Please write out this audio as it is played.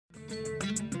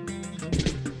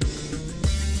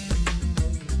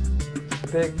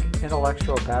big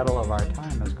intellectual battle of our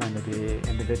time is going to be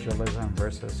individualism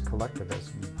versus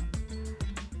collectivism.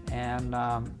 And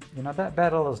that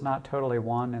battle is not totally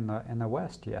won in the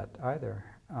West yet either.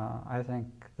 I think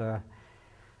the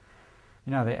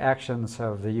actions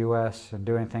of the U.S. in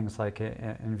doing things like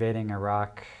invading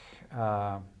Iraq,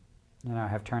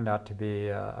 have turned out to be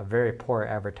a very poor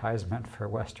advertisement for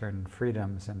Western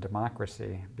freedoms and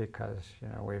democracy, because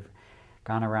we've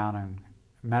gone around and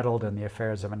meddled in the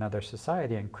affairs of another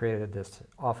society and created this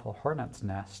awful hornet's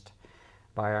nest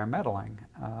by our meddling.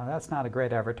 That's not a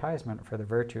great advertisement for the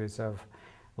virtues of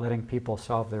letting people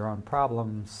solve their own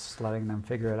problems, letting them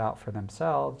figure it out for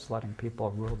themselves, letting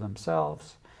people rule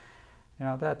themselves.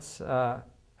 That's a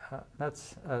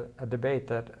debate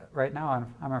that right now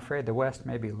I'm afraid the West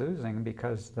may be losing,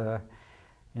 because the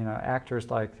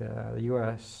actors like the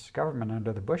U.S. government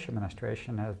under the Bush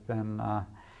administration have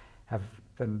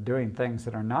been doing things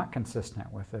that are not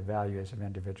consistent with the values of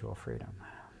individual freedom.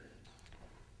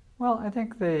 Well, I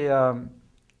think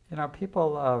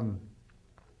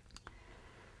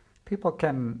people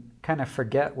can kind of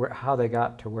forget how they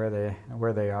got to where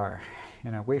they are.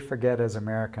 We forget as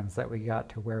Americans that we got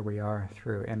to where we are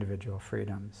through individual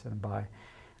freedoms and by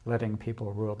letting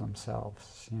people rule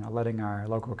themselves, letting our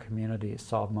local communities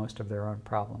solve most of their own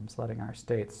problems, letting our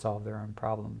states solve their own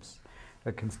problems,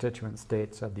 the constituent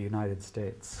states of the United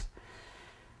States.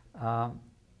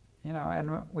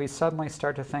 And we suddenly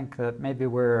start to think that maybe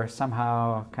we're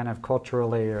somehow kind of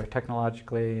culturally or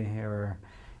technologically or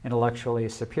intellectually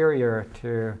superior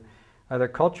to other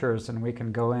cultures, and we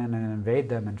can go in and invade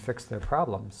them and fix their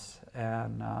problems.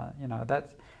 And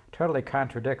that totally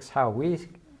contradicts how we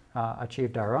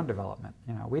achieved our own development.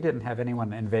 We didn't have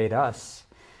anyone invade us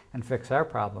and fix our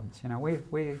problems.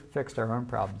 We fixed our own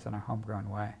problems in a homegrown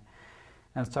way.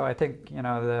 And so I think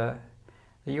the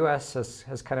U.S.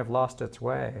 has kind of lost its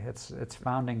way, its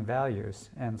founding values,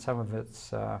 and some of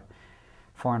its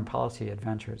foreign policy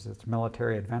adventures, its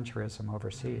military adventurism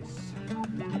overseas.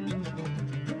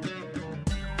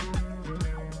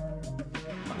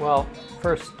 Well,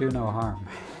 first, do no harm.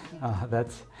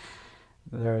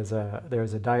 There's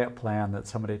a diet plan that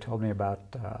somebody told me about.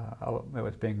 It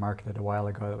was being marketed a while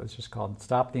ago. It was just called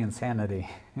 "Stop the Insanity."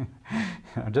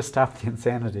 Just stop the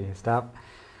insanity. Stop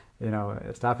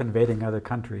invading other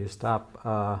countries. Stop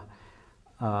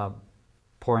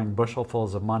pouring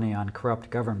bushelfuls of money on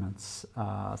corrupt governments.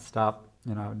 Stop,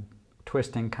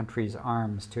 twisting countries'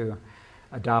 arms to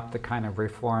adopt the kind of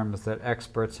reforms that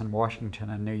experts in Washington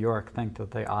and New York think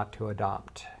that they ought to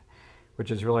adopt,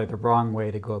 which is really the wrong way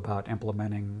to go about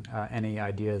implementing any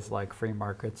ideas like free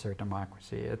markets or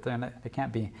democracy. They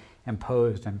can't be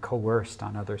imposed and coerced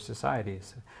on other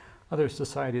societies. Other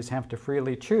societies have to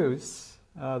freely choose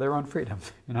their own freedom.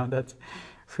 That's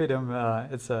freedom.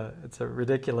 It's a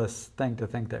ridiculous thing to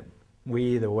think that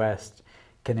we, the West,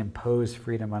 can impose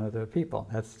freedom on other people.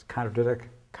 That's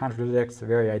contradicts the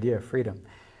very idea of freedom.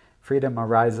 Freedom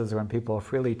arises when people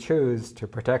freely choose to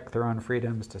protect their own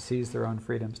freedoms, to seize their own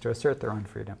freedoms, to assert their own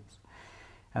freedoms.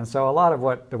 And so a lot of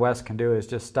what the West can do is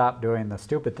just stop doing the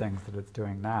stupid things that it's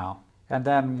doing now. And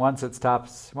then once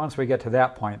we get to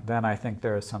that point, then I think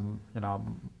there are some,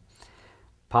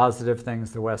 positive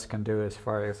things the West can do as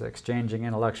far as exchanging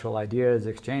intellectual ideas,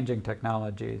 exchanging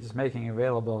technologies, making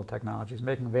available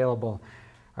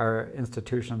our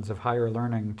institutions of higher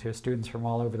learning to students from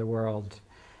all over the world,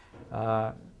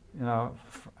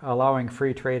 allowing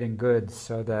free trade in goods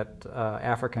so that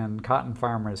African cotton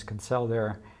farmers can sell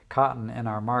their cotton in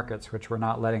our markets, which we're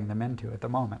not letting them into at the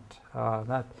moment.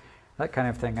 That kind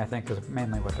of thing, I think, is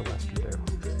mainly what the West can do.